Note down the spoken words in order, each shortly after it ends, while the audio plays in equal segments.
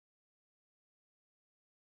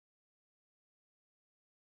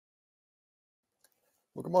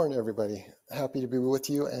Well, good morning, everybody. Happy to be with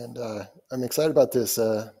you, and I'm excited about this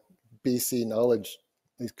BC Knowledge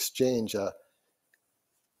Exchange. I'm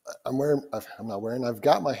not wearing, I've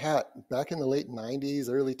got my hat. Back in the late 90s,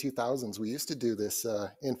 early 2000s, we used to do this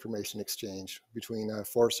information exchange between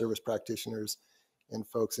Forest Service practitioners and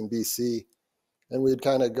folks in BC. And we'd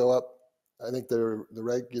kind of go up, I think the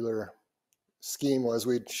regular scheme was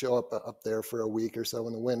we'd show up there for a week or so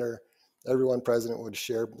in the winter. Everyone present would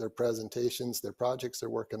share their presentations, their projects they're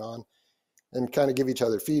working on, and kind of give each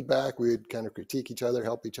other feedback. We would kind of critique each other,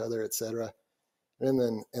 help each other, etc. And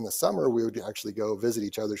then in the summer, we would actually go visit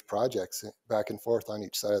each other's projects back and forth on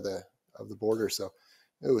each side of the border. So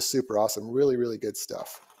it was super awesome. Really, really good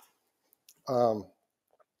stuff. So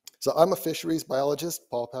I'm a fisheries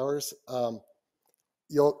biologist, Paul Powers.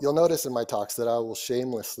 You'll notice in my talks that I will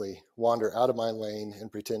shamelessly wander out of my lane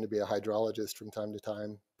and pretend to be a hydrologist from time to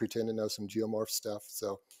time, pretend to know some geomorph stuff.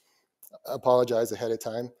 So I apologize ahead of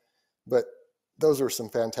time. But those were some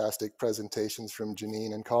fantastic presentations from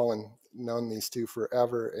Janine and Colin. Known these two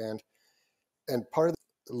forever, and part of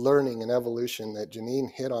the learning and evolution that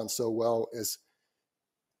Janine hit on so well is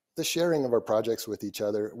the sharing of our projects with each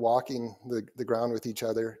other, walking the ground with each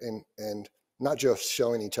other, and not just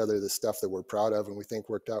showing each other the stuff that we're proud of and we think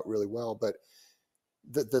worked out really well, but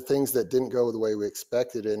the things that didn't go the way we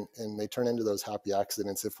expected, and they turn into those happy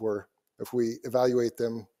accidents if we evaluate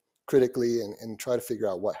them critically and try to figure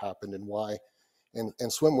out what happened and why,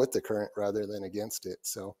 and swim with the current rather than against it.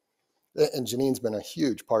 So, and Janine's been a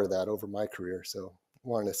huge part of that over my career. So I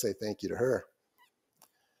wanted to say thank you to her.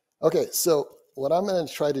 Okay, so what I'm going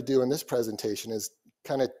to try to do in this presentation is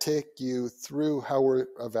kind of take you through how we're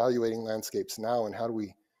evaluating landscapes now, and how do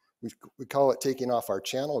we call it taking off our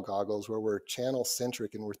channel goggles, where we're channel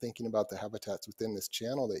centric and we're thinking about the habitats within this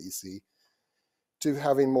channel that you see, to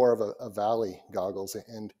having more of a valley goggles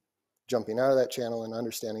and jumping out of that channel and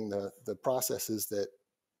understanding the processes that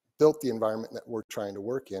built the environment that we're trying to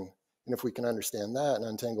work in. And if we can understand that and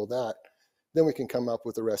untangle that, then we can come up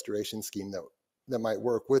with a restoration scheme that might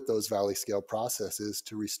work with those valley scale processes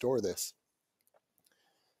to restore this.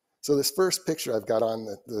 So this first picture I've got on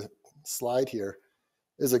the slide here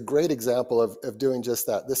is a great example of doing just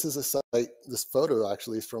that. This is a site, this photo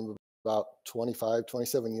actually is from about 25,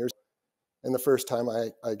 27 years. And the first time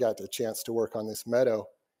I got a chance to work on this meadow,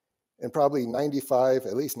 and probably at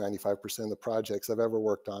least 95% of the projects I've ever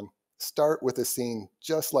worked on start with a scene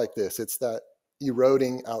just like this. It's that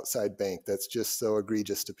eroding outside bank that's just so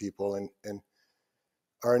egregious to people. And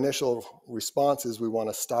our initial response is we want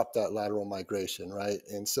to stop that lateral migration, right?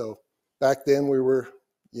 And so back then we were,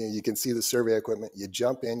 you can see the survey equipment, you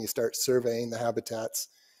jump in, you start surveying the habitats,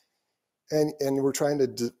 and we're trying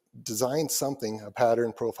to design something, a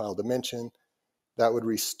pattern, profile, dimension, that would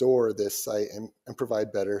restore this site and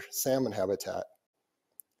provide better salmon habitat.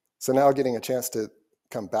 So now getting a chance to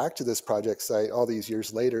come back to this project site all these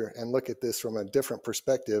years later and look at this from a different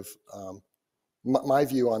perspective, my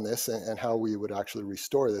view on this and how we would actually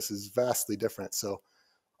restore this is vastly different. So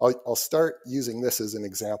I'll start using this as an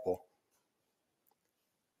example.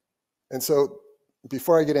 And so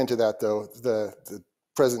before I get into that though, the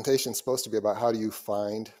presentation is supposed to be about how do you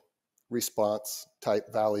find response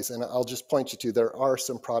type valleys. And I'll just point you to, there are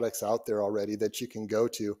some products out there already that you can go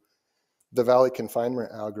to. The Valley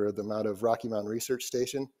Confinement Algorithm out of Rocky Mountain Research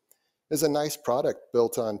Station is a nice product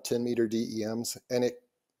built on 10-meter DEMs, and it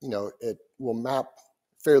will map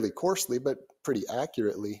fairly coarsely but pretty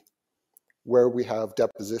accurately where we have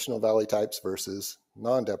depositional valley types versus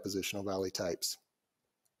non-depositional valley types.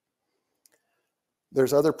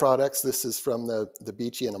 There's other products. This is from the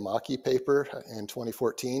Beachy and Amaki paper in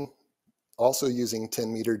 2014, also using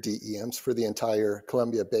 10-meter DEMs for the entire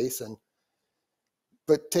Columbia Basin,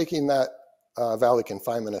 but taking that valley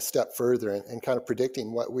confinement a step further and kind of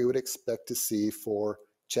predicting what we would expect to see for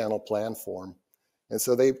channel plan form. And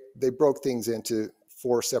so they broke things into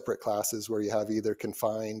 4 separate classes where you have either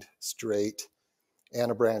confined, straight,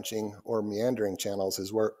 anabranching, or meandering channels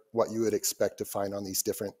is what you would expect to find on these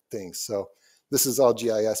different things. So this is all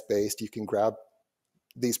GIS based. You can grab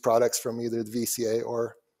these products from either the VCA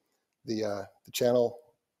or the channel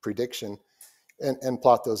prediction and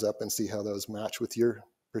plot those up and see how those match with your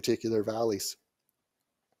particular valleys.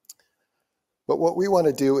 But what we want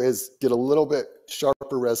to do is get a little bit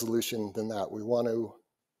sharper resolution than that. We want to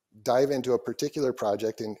dive into a particular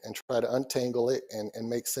project and try to untangle it and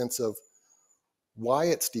make sense of why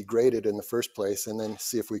it's degraded in the first place, and then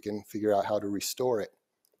see if we can figure out how to restore it.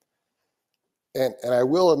 And I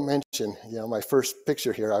will mention, my first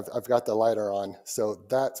picture here, I've got the LiDAR on, so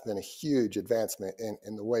that's been a huge advancement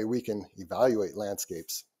in the way we can evaluate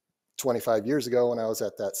landscapes. 25 years ago when I was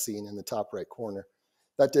at that scene in the top right corner,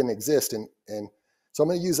 that didn't exist. And so I'm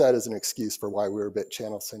going to use that as an excuse for why we were a bit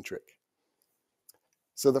channel-centric.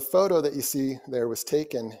 So the photo that you see there was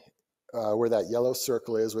taken where that yellow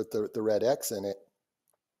circle is with the red X in it.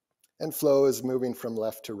 And flow is moving from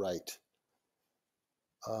left to right.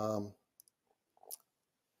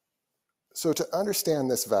 So to understand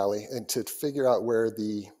this valley and to figure out where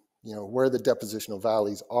the depositional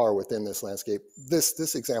valleys are within this landscape,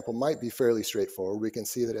 this example might be fairly straightforward. We can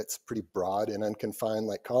see that it's pretty broad and unconfined,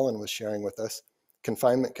 like Colin was sharing with us.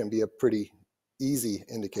 Confinement can be a pretty easy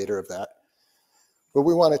indicator of that. But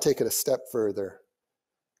we want to take it a step further.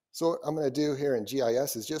 So what I'm going to do here in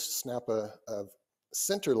GIS is just snap a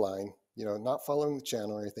center line, not following the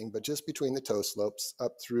channel or anything, but just between the toe slopes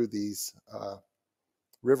up through these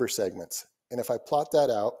river segments. And if I plot that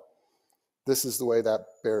out, this is the way that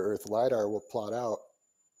bare earth LiDAR will plot out.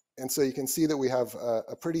 And so you can see that we have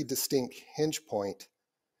a pretty distinct hinge point,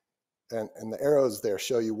 and the arrows there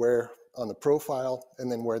show you where on the profile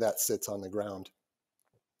and then where that sits on the ground.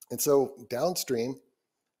 And so downstream,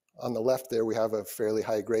 on the left there, we have a fairly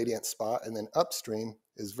high gradient spot, and then upstream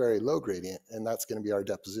is very low gradient, and that's going to be our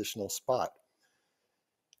depositional spot.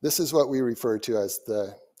 This is what we refer to as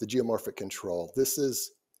the geomorphic control. This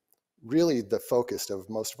is really the focus of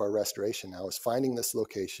most of our restoration now, is finding this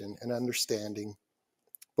location and understanding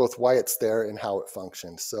both why it's there and how it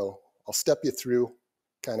functions. So I'll step you through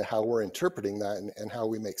kind of how we're interpreting that and how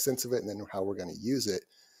we make sense of it, and then how we're going to use it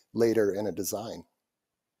later in a design.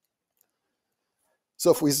 So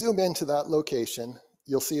if we zoom into that location,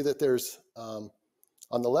 you'll see that there's, on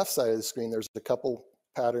the left side of the screen, there's a couple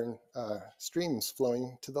pattern streams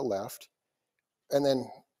flowing to the left. And then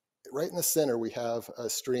right in the center, we have a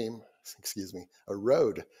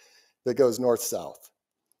road that goes north-south.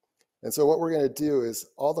 And so what we're going to do is,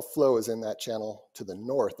 all the flow is in that channel to the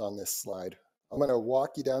north on this slide. I'm going to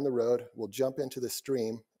walk you down the road. We'll jump into the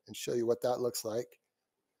stream and show you what that looks like.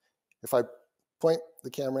 If I point the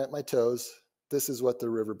camera at my toes, this is what the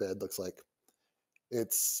riverbed looks like.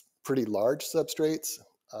 It's pretty large substrates,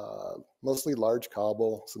 mostly large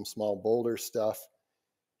cobble, some small boulder stuff,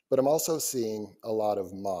 but I'm also seeing a lot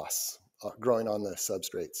of moss growing on the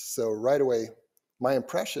substrates. So right away, my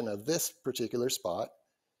impression of this particular spot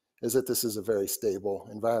is that this is a very stable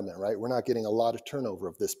environment, right? We're not getting a lot of turnover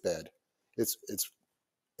of this bed. It's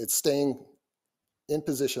staying in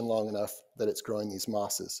position long enough that it's growing these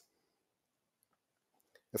mosses.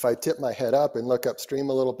 If I tip my head up and look upstream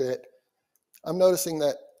a little bit, I'm noticing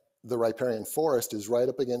that the riparian forest is right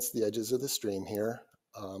up against the edges of the stream here.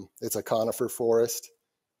 It's a conifer forest.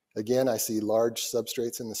 Again, I see large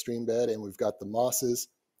substrates in the stream bed, and we've got the mosses.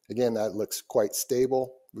 Again, that looks quite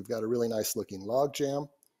stable. We've got a really nice looking log jam.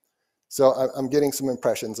 So I'm getting some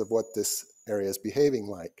impressions of what this area is behaving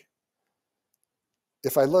like.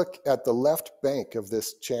 If I look at the left bank of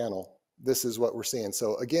this channel, this is what we're seeing.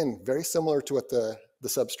 So again, very similar to what the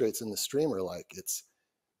substrates in the stream are like. It's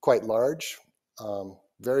quite large,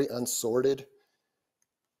 very unsorted.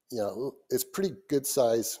 It's pretty good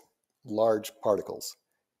size, large particles.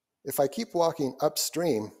 If I keep walking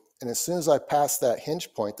upstream, and as soon as I pass that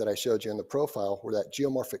hinge point that I showed you in the profile where that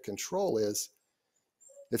geomorphic control is,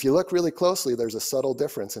 if you look really closely, there's a subtle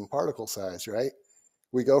difference in particle size, right?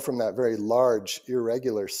 We go from that very large,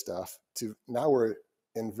 irregular stuff to now we're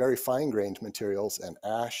in very fine-grained materials and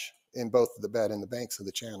ash in both the bed and the banks of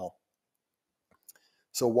the channel.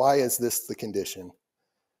 So why is this the condition?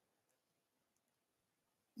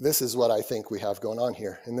 This is what I think we have going on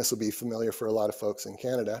here, and this will be familiar for a lot of folks in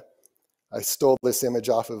Canada. I stole this image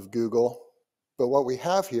off of Google, but what we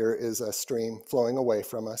have here is a stream flowing away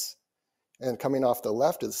from us, and coming off the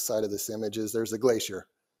left of the side of this image is there's a glacier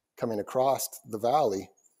coming across the valley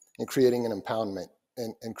and creating an impoundment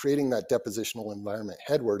and creating that depositional environment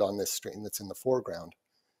headward on this stream that's in the foreground.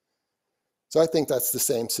 So I think that's the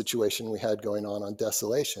same situation we had going on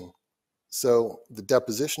Desolation. So the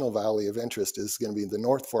depositional valley of interest is going to be the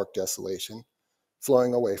North Fork Desolation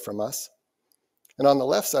flowing away from us. And on the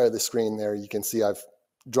left side of the screen there, you can see I've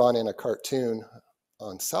drawn in a cartoon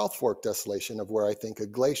on South Fork Desolation of where I think a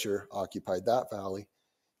glacier occupied that valley,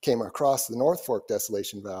 came across the North Fork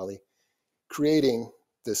Desolation Valley, creating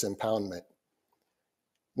this impoundment.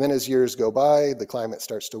 And then as years go by, the climate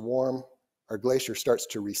starts to warm, our glacier starts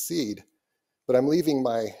to recede, but I'm leaving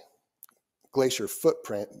my glacier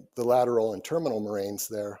footprint, the lateral and terminal moraines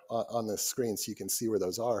there on the screen so you can see where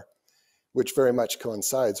those are, which very much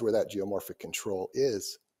coincides where that geomorphic control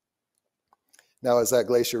is. Now as that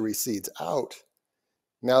glacier recedes out,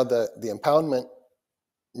 now the impoundment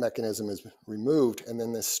mechanism is removed, and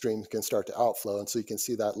then this stream can start to outflow. And so you can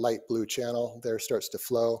see that light blue channel there starts to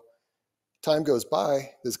flow. Time goes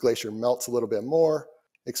by, this glacier melts a little bit more,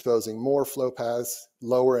 exposing more flow paths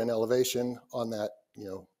lower in elevation on that,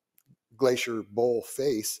 glacier bowl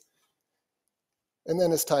face. And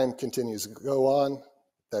then as time continues to go on,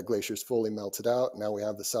 that glacier's fully melted out. Now we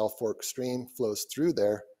have the South Fork stream flows through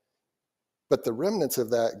there, but the remnants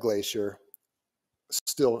of that glacier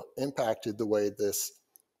still impacted the way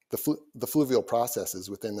the fluvial processes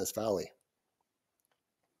within this valley.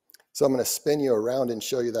 So I'm going to spin you around and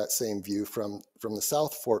show you that same view from the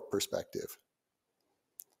South Fork perspective.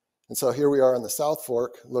 And so here we are on the South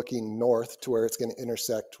Fork looking north to where it's going to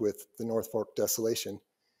intersect with the North Fork desolation.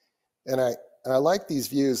 And I like these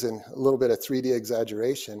views in a little bit of 3D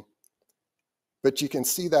exaggeration, but you can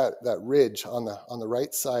see that ridge on the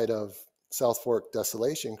right side of South Fork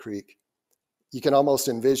Desolation Creek. You can almost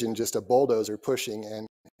envision just a bulldozer pushing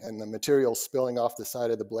and the material spilling off the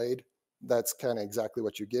side of the blade. That's kind of exactly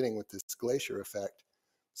what you're getting with this glacier effect.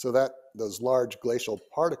 So that those large glacial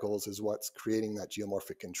particles is what's creating that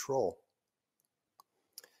geomorphic control.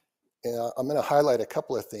 And I'm going to highlight a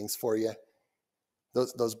couple of things for you.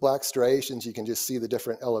 Those black striations, you can just see the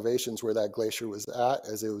different elevations where that glacier was at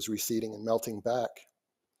as it was receding and melting back.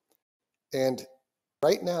 And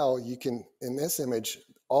right now, you can, in this image,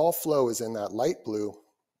 all flow is in that light blue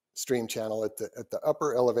stream channel at the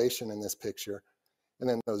upper elevation in this picture. And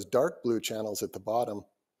then those dark blue channels at the bottom,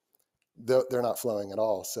 they're not flowing at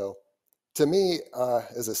all. So to me,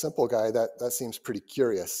 as a simple guy, that seems pretty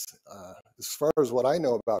curious. As far as what I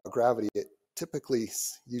know about gravity, it typically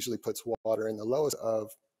usually puts water in the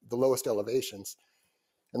lowest elevations,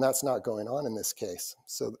 and that's not going on in this case.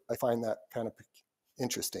 So I find that kind of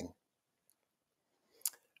interesting.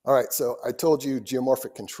 All right, so I told you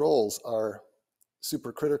geomorphic controls are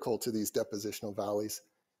super critical to these depositional valleys.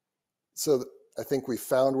 So I think we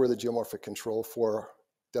found where the geomorphic control for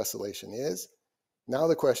desolation is. Now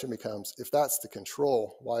the question becomes, if that's the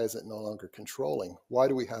control, why is it no longer controlling? Why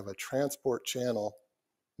do we have a transport channel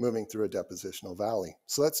moving through a depositional valley?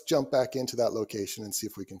 So let's jump back into that location and see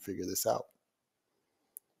if we can figure this out.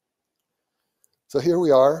 So here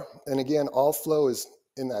we are, and again, all flow is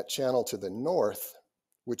in that channel to the north,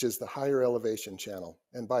 which is the higher elevation channel,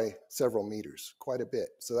 and by several meters, quite a bit.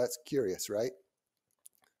 So that's curious, right?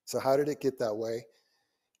 So how did it get that way,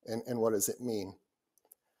 and what does it mean?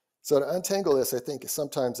 So to untangle this, I think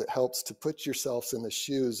sometimes it helps to put yourselves in the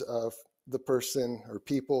shoes of the person or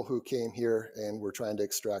people who came here and were trying to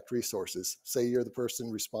extract resources. Say you're the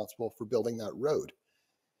person responsible for building that road.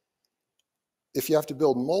 If you have to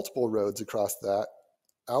build multiple roads across that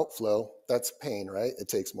outflow, that's pain, right? It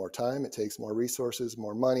takes more time, it takes more resources,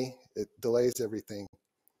 more money, it delays everything.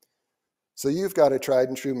 So you've got a tried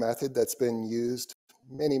and true method that's been used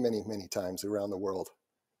many, many, many times around the world.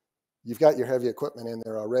 You've got your heavy equipment in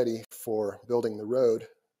there already for building the road.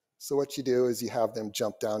 So what you do is you have them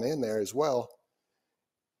jump down in there as well.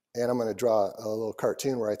 And I'm going to draw a little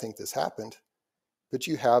cartoon where I think this happened. But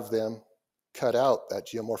you have them cut out that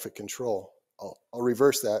geomorphic control. I'll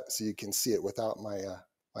reverse that so you can see it without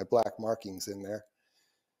my black markings in there.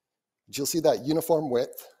 But you'll see that uniform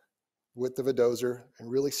width of a dozer and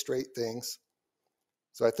really straight things.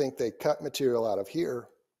 So I think they cut material out of here,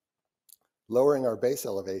 lowering our base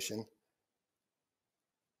elevation,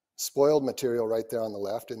 spoiled material right there on the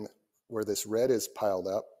left and where this red is piled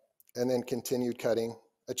up, and then continued cutting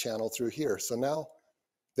a channel through here. So now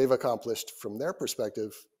they've accomplished, from their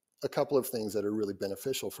perspective, a couple of things that are really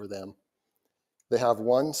beneficial for them. They have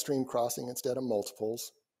one stream crossing instead of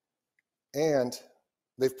multiples, and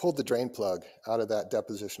they've pulled the drain plug out of that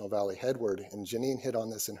depositional valley headward, and Janine hit on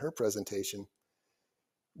this in her presentation.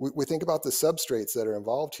 We think about the substrates that are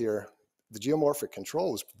involved here. The geomorphic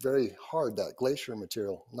control is very hard, that glacier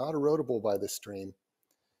material, not erodible by the stream,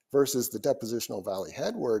 versus the depositional valley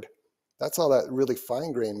headward. That's all that really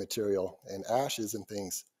fine grained material and ashes and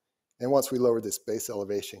things. And once we lower this base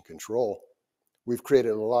elevation control, we've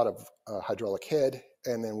created a lot of hydraulic head,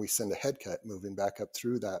 and then we send a head cut moving back up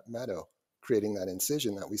through that meadow, creating that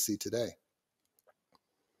incision that we see today.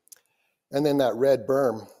 And then that red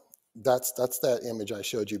berm, that's that image I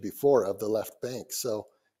showed you before of the left bank. So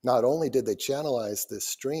not only did they channelize this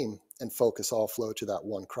stream and focus all flow to that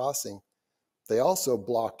one crossing, they also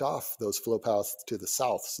blocked off those flow paths to the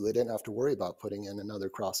south, so they didn't have to worry about putting in another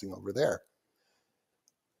crossing over there.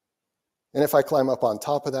 And if I climb up on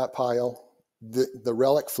top of that pile, the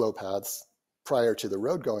relic flow paths prior to the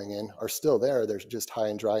road going in are still there. They're just high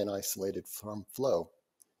and dry and isolated from flow.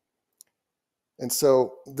 And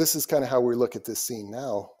so this is kind of how we look at this scene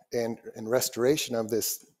now. And in restoration of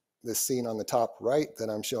this scene on the top right that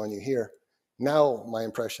I'm showing you here, now my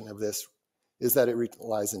impression of this is that it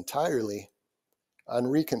relies entirely on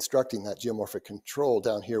reconstructing that geomorphic control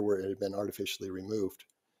down here where it had been artificially removed.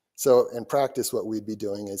 So in practice, what we'd be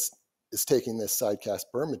doing is taking this sidecast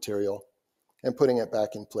berm material and putting it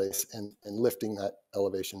back in place and lifting that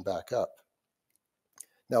elevation back up.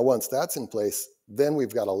 Now, once that's in place, then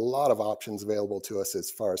we've got a lot of options available to us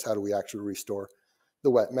as far as how do we actually restore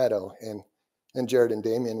the wet meadow. And Jared and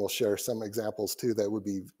Damien will share some examples too that would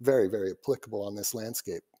be very, very applicable on this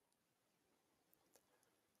landscape.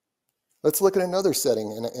 Let's look at another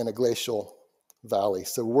setting in a glacial valley.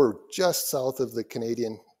 So we're just south of the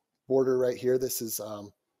Canadian border right here. This is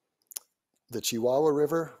the Chihuahua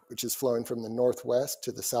River, which is flowing from the northwest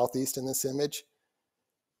to the southeast in this image.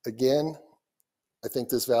 Again, I think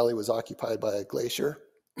this valley was occupied by a glacier.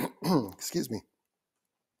 Excuse me.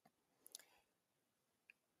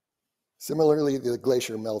 Similarly, the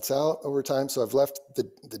glacier melts out over time, so I've left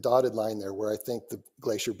the dotted line there where I think the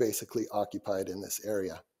glacier basically occupied in this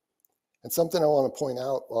area. And something I want to point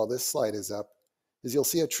out while this slide is up is you'll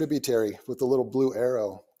see a tributary with a little blue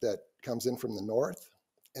arrow that comes in from the north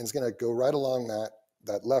and is going to go right along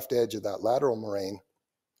that left edge of that lateral moraine.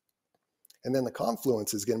 And then the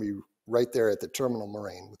confluence is going to be right there at the terminal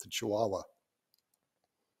moraine with the Chihuahua.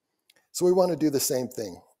 So we want to do the same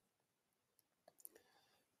thing.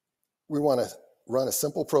 We want to run a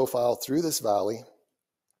simple profile through this valley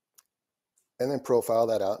and then profile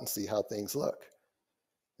that out and see how things look.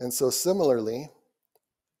 And so similarly,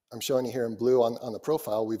 I'm showing you here in blue on the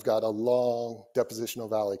profile, we've got a long depositional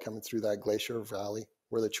valley coming through that glacier valley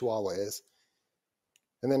where the Chihuahua is.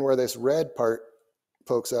 And then where this red part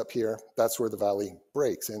pokes up here, that's where the valley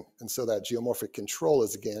breaks. And so that geomorphic control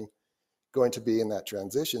is again going to be in that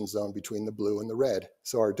transition zone between the blue and the red.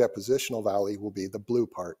 So our depositional valley will be the blue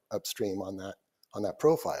part upstream on that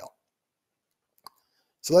profile.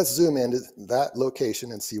 So let's zoom into that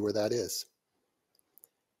location and see where that is.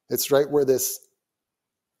 It's right where this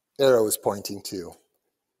arrow is pointing to,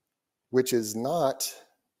 which is not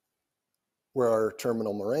where our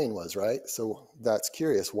terminal moraine was, right? So that's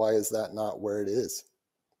curious. Why is that not where it is?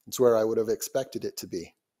 It's where I would have expected it to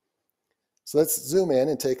be. So let's zoom in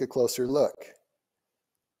and take a closer look.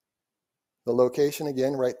 The location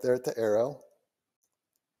again, right there at the arrow.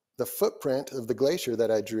 The footprint of the glacier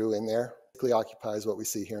that I drew in there basically occupies what we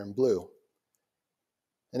see here in blue.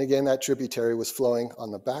 And again, that tributary was flowing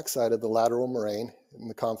on the backside of the lateral moraine and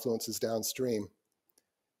the confluence is downstream.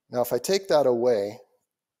 Now, if I take that away,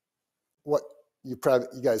 what you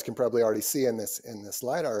guys can probably already see in this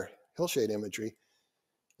LiDAR hillshade imagery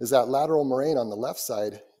is that lateral moraine on the left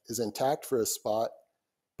side is intact for a spot,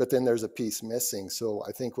 but then there's a piece missing. So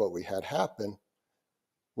I think what we had happen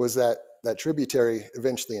was that tributary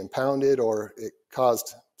eventually impounded, or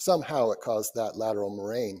somehow it caused that lateral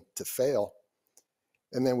moraine to fail.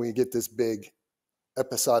 And then we get this big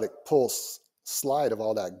episodic pulse slide of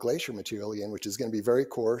all that glacier material in, which is going to be very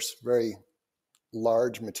coarse, very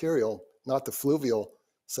large material, not the fluvial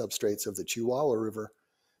substrates of the Chihuahua River,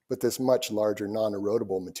 but this much larger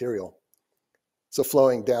non-erodible material. So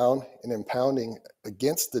flowing down and impounding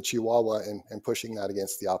against the Chihuahua and pushing that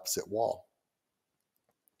against the opposite wall.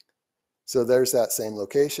 So there's that same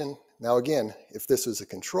location. Now again, if this was a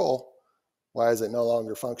control, why is it no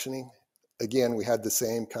longer functioning? Again, we had the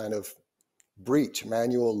same kind of breach,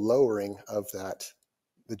 manual lowering of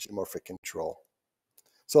the geomorphic control.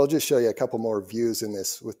 So I'll just show you a couple more views in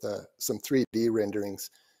this with some 3D renderings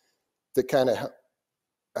that kind of,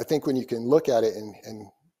 I think when you can look at it and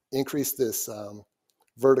increase this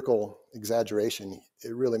vertical exaggeration,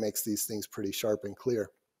 it really makes these things pretty sharp and clear.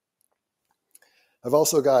 I've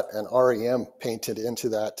also got an REM painted into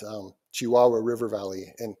that Chihuahua River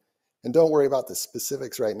Valley. And don't worry about the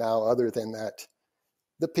specifics right now, other than that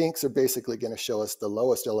the pinks are basically going to show us the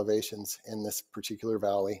lowest elevations in this particular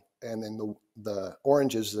valley. And then the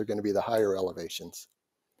oranges are going to be the higher elevations.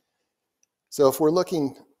 So if we're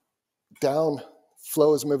looking down,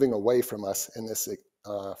 flow is moving away from us in this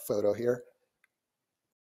photo here.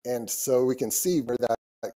 And so we can see where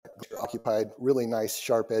that occupied really nice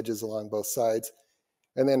sharp edges along both sides.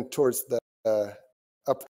 And then towards the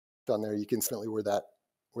up on there, you can see where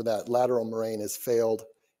that lateral moraine has failed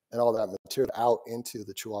and all that material out into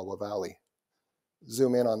the Chihuahua Valley.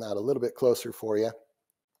 Zoom in on that a little bit closer for you.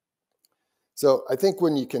 So I think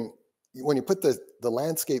when you put the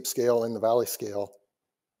landscape scale and the valley scale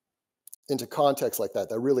into context like that,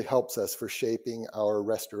 that really helps us for shaping our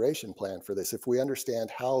restoration plan for this. If we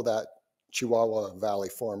understand how that Chihuahua Valley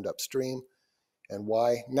formed upstream and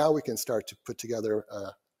why, now we can start to put together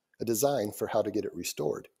a design for how to get it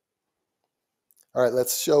restored. All right,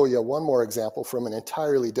 let's show you one more example from an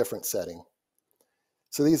entirely different setting.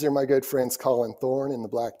 So these are my good friends Colin Thorne in the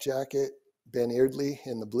black jacket, Ben Eardley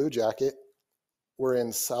in the blue jacket. We're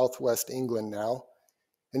in southwest England now.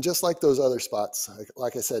 And just like those other spots,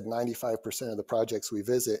 like I said, 95% of the projects we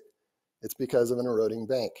visit, it's because of an eroding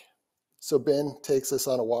bank. So Ben takes us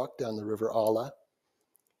on a walk down the River Alla,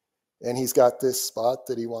 and he's got this spot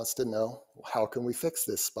that he wants to know, how can we fix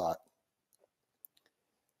this spot?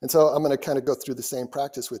 And so I'm going to kind of go through the same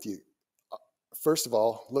practice with you. First of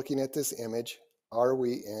all, looking at this image, are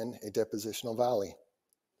we in a depositional valley?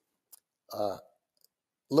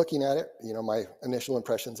 Looking at it, my initial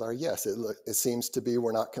impressions are yes, it seems to be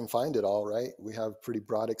we're not confined at all, right? We have pretty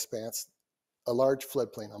broad expanse, a large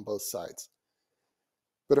floodplain on both sides.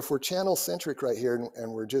 But if we're channel centric right here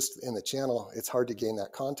and we're just in the channel, it's hard to gain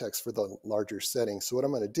that context for the larger setting. So what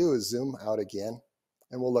I'm going to do is zoom out again,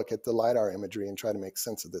 and we'll look at the LiDAR imagery and try to make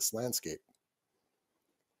sense of this landscape.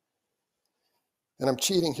 And I'm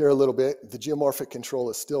cheating here a little bit. The geomorphic control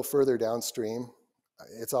is still further downstream.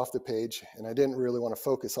 It's off the page, and I didn't really want to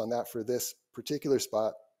focus on that for this particular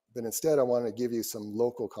spot, but instead I wanted to give you some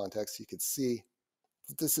local context. You could see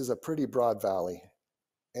that this is a pretty broad valley.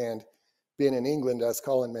 And being in England, as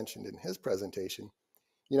Colin mentioned in his presentation,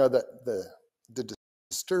 the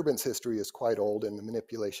disturbance history is quite old, and the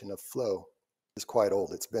manipulation of flow is quite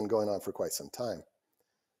old. It's been going on for quite some time.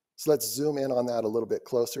 So let's zoom in on that a little bit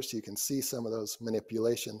closer so you can see some of those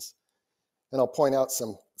manipulations. And I'll point out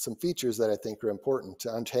some features that I think are important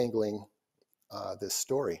to untangling this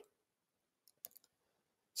story.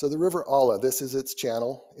 So the River Alla, this is its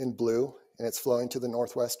channel in blue, and it's flowing to the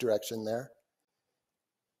northwest direction there.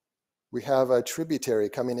 We have a tributary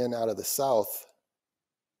coming in out of the south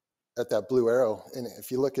at that blue arrow. And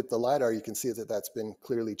if you look at the LiDAR, you can see that that's been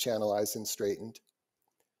clearly channelized and straightened.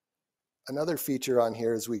 Another feature on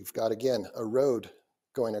here is we've got, again, a road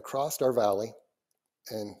going across our valley,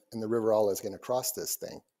 and the River Alla is going to cross this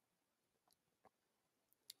thing.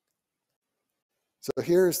 So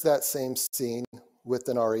here's that same scene with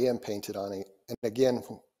an REM painted on it. And again,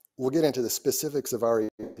 we'll get into the specifics of REMs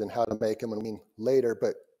and how to make them later,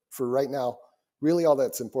 but for right now, really all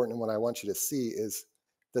that's important and what I want you to see is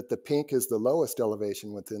that the pink is the lowest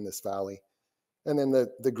elevation within this valley. And then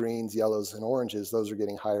the greens, yellows, and oranges, those are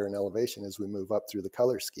getting higher in elevation as we move up through the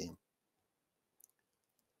color scheme.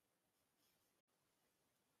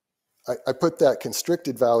 I put that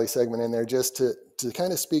constricted valley segment in there just to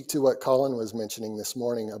kind of speak to what Colin was mentioning this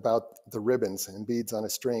morning about the ribbons and beads on a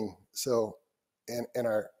string. So,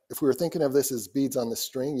 if we were thinking of this as beads on the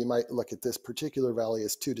string, you might look at this particular valley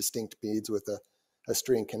as two distinct beads with a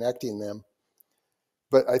string connecting them.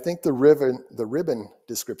 But I think the ribbon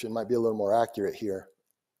description might be a little more accurate here.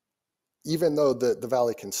 Even though the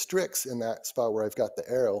valley constricts in that spot where I've got the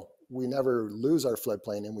arrow, we never lose our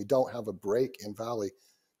floodplain and we don't have a break in valley.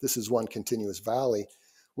 This is one continuous valley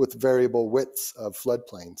with variable widths of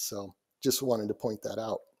floodplain. So just wanted to point that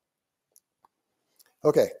out.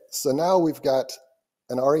 Okay, so now we've got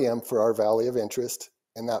an REM for our valley of interest.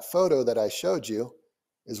 And that photo that I showed you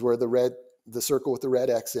is where the circle with the red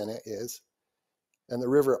X in it is. And the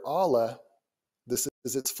River Alla, this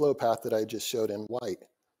is its flow path that I just showed in white.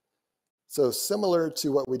 So similar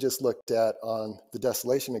to what we just looked at on the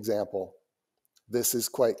desolation example, this is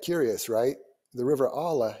quite curious, right? The River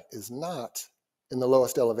Alla is not in the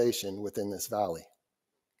lowest elevation within this valley.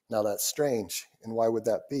 Now that's strange, and why would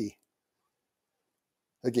that be?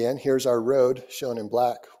 Again, here's our road shown in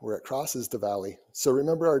black where it crosses the valley. So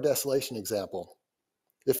remember our desolation example.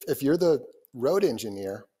 If you're the road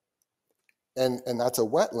engineer, and that's a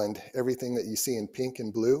wetland, everything that you see in pink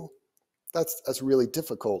and blue, that's really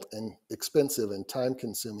difficult and expensive and time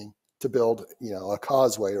consuming to build, a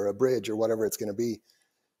causeway or a bridge or whatever it's going to be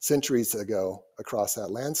centuries ago across that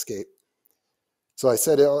landscape. So I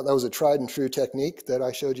said that was a tried and true technique that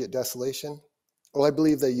I showed you at desolation. Well, I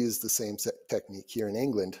believe they used the same technique here in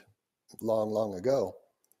England long, long ago.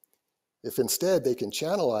 If instead they can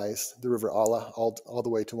channelize the River Alla all the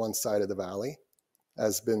way to one side of the valley,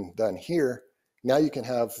 as been done here, now you can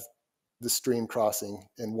have the stream crossing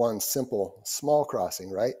in one simple, small crossing,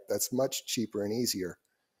 right? That's much cheaper and easier.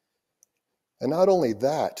 And not only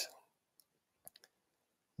that,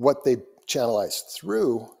 what they channelized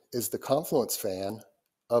through is the confluence fan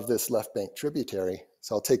of this left bank tributary.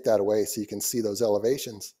 So I'll take that away so you can see those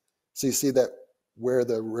elevations. So you see that where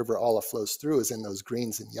the River Alla flows through is in those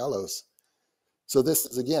greens and yellows. So this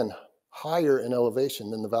is, again, higher in elevation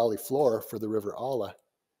than the valley floor for the River Alla.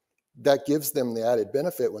 That gives them the added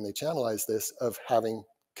benefit when they channelize this of having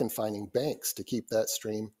confining banks to keep that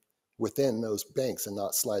stream within those banks and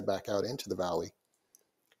not slide back out into the valley.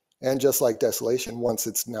 And just like desolation, once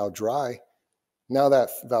it's now dry, now that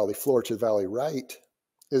valley floor to valley right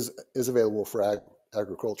is available for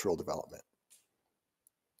agricultural development.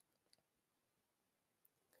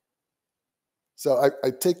 So I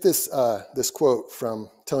take this, this quote from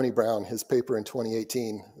Tony Brown, his paper in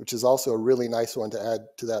 2018, which is also a really nice one to add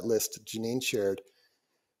to that list Janine shared.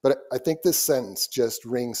 But I think this sentence just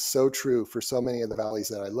rings so true for so many of the valleys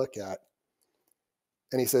that I look at.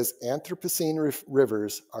 And he says, Anthropocene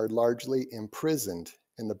rivers are largely imprisoned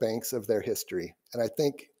in the banks of their history. And I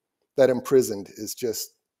think that imprisoned is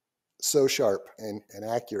just so sharp and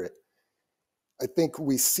accurate. I think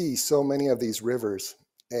we see so many of these rivers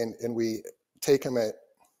and we take them at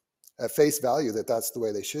face value that that's the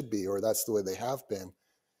way they should be, or that's the way they have been,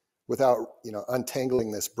 without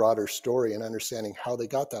untangling this broader story and understanding how they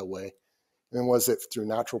got that way. And was it through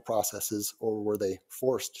natural processes, or were they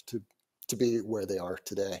forced to be where they are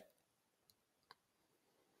today?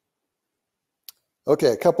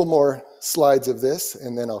 Okay, a couple more slides of this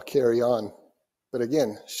and then I'll carry on. But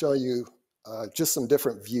again, show you just some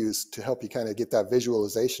different views to help you kind of get that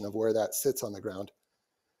visualization of where that sits on the ground.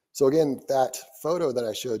 So again, that photo that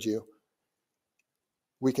I showed you,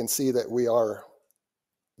 we can see that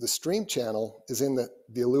the stream channel is in the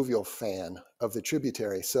alluvial fan of the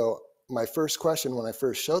tributary. So my first question when I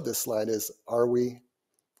first showed this slide is, are we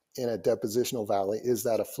in a depositional valley? Is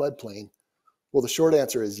that a floodplain? Well, the short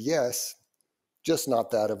answer is yes, just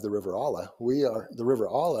not that of the River Alla. The River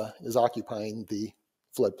Alla is occupying the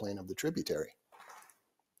floodplain of the tributary.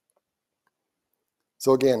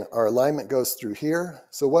 So again, our alignment goes through here.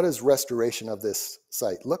 So what does restoration of this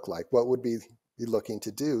site look like? What would we be looking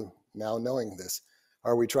to do now knowing this?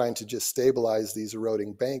 Are we trying to just stabilize these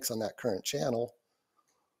eroding banks on that current channel?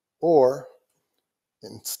 Or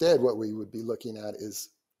instead, what we would be looking at is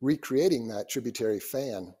recreating that tributary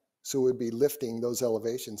fan. So we'd be lifting those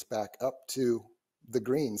elevations back up to the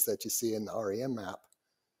greens that you see in the REM map,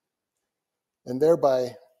 and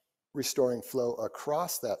thereby restoring flow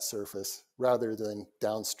across that surface rather than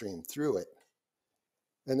downstream through it.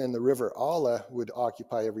 And then the River Alla would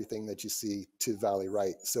occupy everything that you see to valley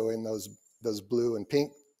right. So in those blue and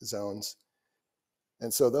pink zones.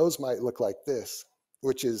 And so those might look like this,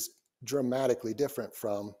 which is dramatically different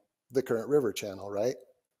from the current river channel, right?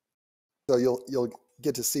 So you'll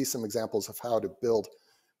get to see some examples of how to build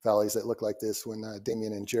valleys that look like this when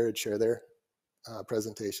Damien and Jared share their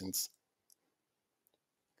presentations.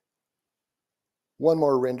 One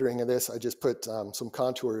more rendering of this, I just put some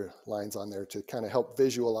contour lines on there to kind of help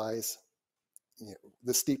visualize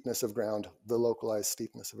the steepness of ground, the localized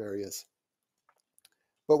steepness of areas.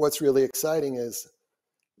 But what's really exciting is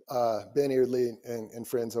Ben Eardley and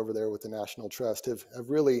friends over there with the National Trust have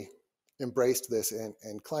really embraced this,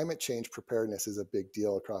 and climate change preparedness is a big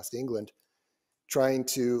deal across England, trying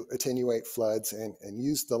to attenuate floods and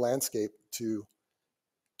use the landscape to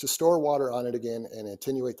store water on it again and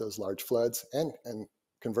attenuate those large floods, and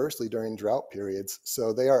conversely during drought periods.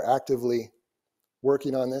 So they are actively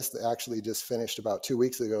working on this. They actually just finished about 2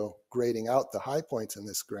 weeks ago grading out the high points in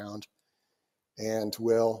this ground, and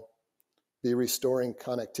will be restoring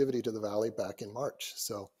connectivity to the valley back in March.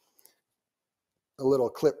 So a little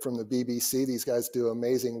clip from the BBC. These guys do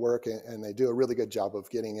amazing work, and they do a really good job of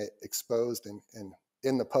getting it exposed and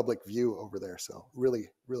in the public view over there. So really,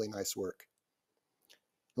 really nice work.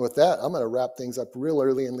 And with that, I'm going to wrap things up real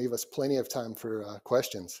early and leave us plenty of time for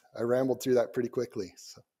questions. I rambled through that pretty quickly,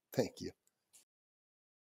 so thank you.